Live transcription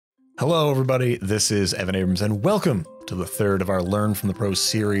Hello everybody, this is Evan Abrams and welcome to the third of our Learn from the Pros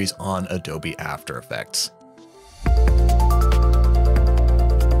series on Adobe After Effects.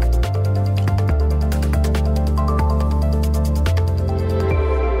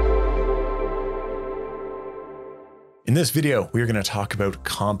 In this video, we're going to talk about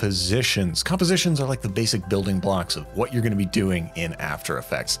compositions. Compositions are like the basic building blocks of what you're going to be doing in After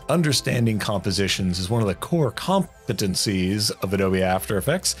Effects. Understanding compositions is one of the core competencies of Adobe After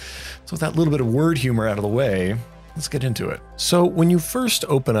Effects. So with that little bit of word humor out of the way, let's get into it. So when you first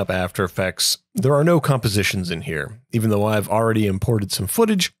open up After Effects, there are no compositions in here. Even though I've already imported some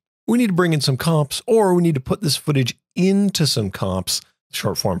footage, we need to bring in some comps, or we need to put this footage into some comps,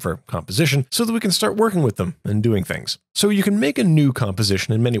 short form for composition, so that we can start working with them and doing things. So you can make a new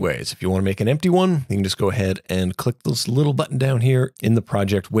composition in many ways. If you want to make an empty one, you can just go ahead and click this little button down here in the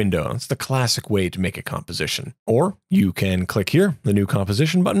project window. It's the classic way to make a composition. Or you can click here, the new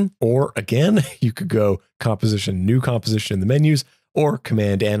composition button, or again, you could go composition, new composition in the menus, or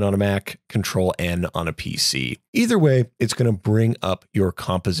Command N on a Mac, Control N on a PC. Either way, it's going to bring up your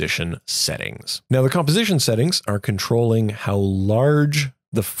composition settings. Now, the composition settings are controlling how large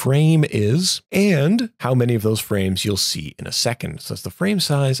the frame is and how many of those frames you'll see in a second. So that's the frame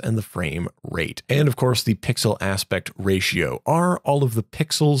size and the frame rate. And of course, the pixel aspect ratio. Are all of the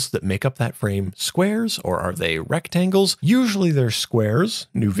pixels that make up that frame squares, or are they rectangles? Usually they're squares.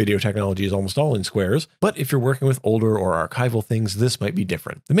 New video technology is almost all in squares. But if you're working with older or archival things, this might be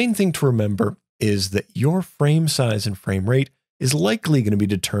different. The main thing to remember is that your frame size and frame rate is likely going to be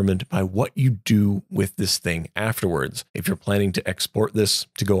determined by what you do with this thing afterwards. If you're planning to export this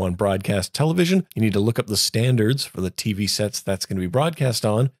to go on broadcast television, you need to look up the standards for the TV sets that's going to be broadcast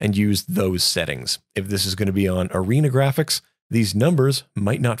on and use those settings. If this is going to be on arena graphics, these numbers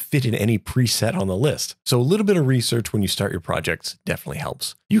might not fit in any preset on the list. So a little bit of research when you start your projects definitely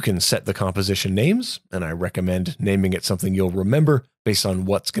helps. You can set the composition names, and I recommend naming it something you'll remember based on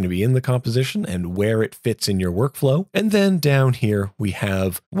what's going to be in the composition and where it fits in your workflow. And then down here, we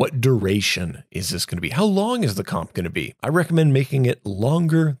have what duration is this going to be? How long is the comp going to be? I recommend making it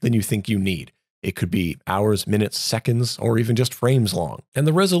longer than you think you need. It could be hours, minutes, seconds, or even just frames long. And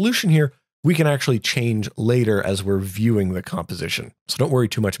the resolution here, we can actually change later as we're viewing the composition. So don't worry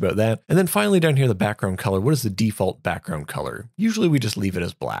too much about that. And then finally down here, the background color. What is the default background color? Usually we just leave it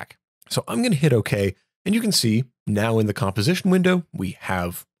as black. So I'm going to hit OK. And you can see now in the composition window, we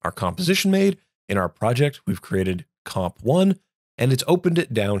have our composition made. In our project, we've created comp 1, and it's opened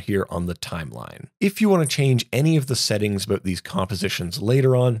it down here on the timeline. If you want to change any of the settings about these compositions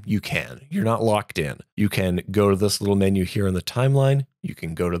later on, you can. You're not locked in. You can go to this little menu here in the timeline. You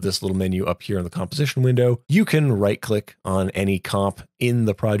can go to this little menu up here in the composition window. You can right-click on any comp in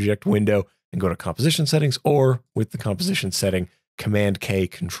the project window and go to composition settings, or with the composition setting, Command K,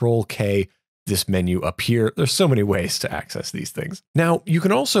 Control K, this menu up here. There's so many ways to access these things. Now, you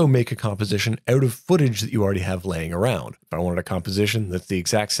can also make a composition out of footage that you already have laying around. If I wanted a composition that's the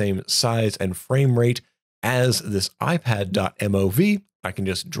exact same size and frame rate as this iPad.mov, I can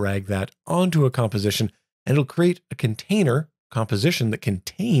just drag that onto a composition and it'll create a container composition that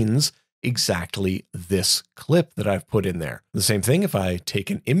contains exactly this clip that I've put in there. The same thing if I take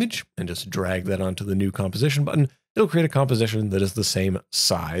an image and just drag that onto the new composition button, it'll create a composition that is the same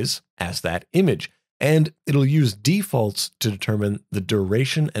size as that image. And it'll use defaults to determine the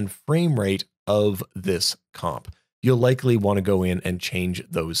duration and frame rate of this comp. You'll likely want to go in and change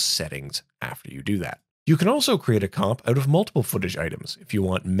those settings after you do that. You can also create a comp out of multiple footage items. If you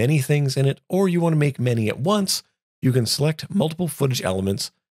want many things in it, or you want to make many at once, you can select multiple footage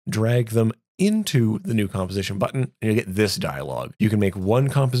elements, drag them into the new composition button, and you get this dialog. You can make one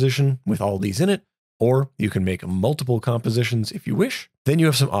composition with all these in it, or you can make multiple compositions if you wish. Then you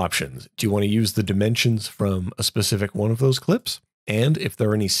have some options. Do you want to use the dimensions from a specific one of those clips? And if there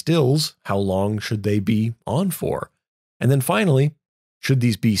are any stills, how long should they be on for? And then finally, should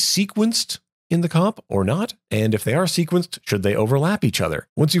these be sequenced in the comp or not? And if they are sequenced, should they overlap each other?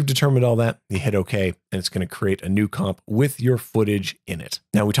 Once you've determined all that, you hit OK, and it's going to create a new comp with your footage in it.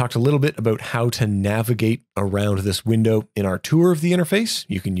 Now, we talked a little bit about how to navigate around this window in our tour of the interface.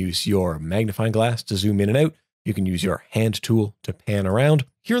 You can use your magnifying glass to zoom in and out. You can use your hand tool to pan around.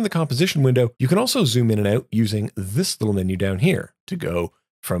 Here in the composition window, you can also zoom in and out using this little menu down here to go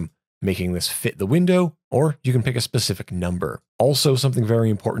from making this fit the window, or you can pick a specific number. Also, something very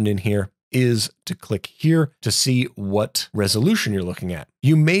important in here is to click here to see what resolution you're looking at.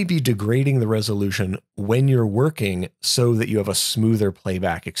 You may be degrading the resolution when you're working so that you have a smoother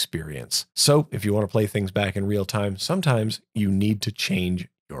playback experience. So if you want to play things back in real time, sometimes you need to change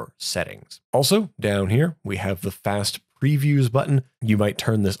your settings. Also, down here, we have the fast previews button, you might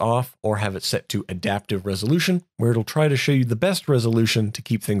turn this off or have it set to adaptive resolution, where it'll try to show you the best resolution to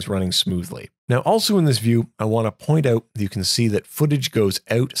keep things running smoothly. Now, also in this view, I want to point out that you can see that footage goes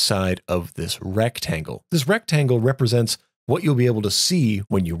outside of this rectangle. This rectangle represents what you'll be able to see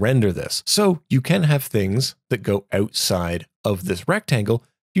when you render this. So you can have things that go outside of this rectangle,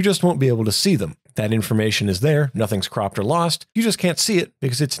 you just won't be able to see them. That information is there, nothing's cropped or lost, you just can't see it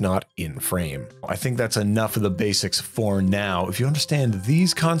because it's not in frame. I think that's enough of the basics for now. If you understand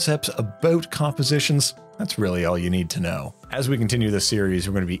these concepts about compositions, that's really all you need to know. As we continue this series,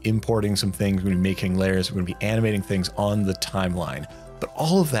 we're going to be importing some things, we're going to be making layers, we're going to be animating things on the timeline. But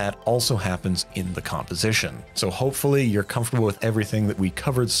all of that also happens in the composition. So hopefully you're comfortable with everything that we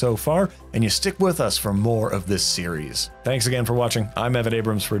covered so far, and you stick with us for more of this series. Thanks again for watching. I'm Evan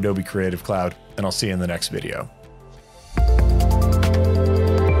Abrams for Adobe Creative Cloud, and I'll see you in the next video.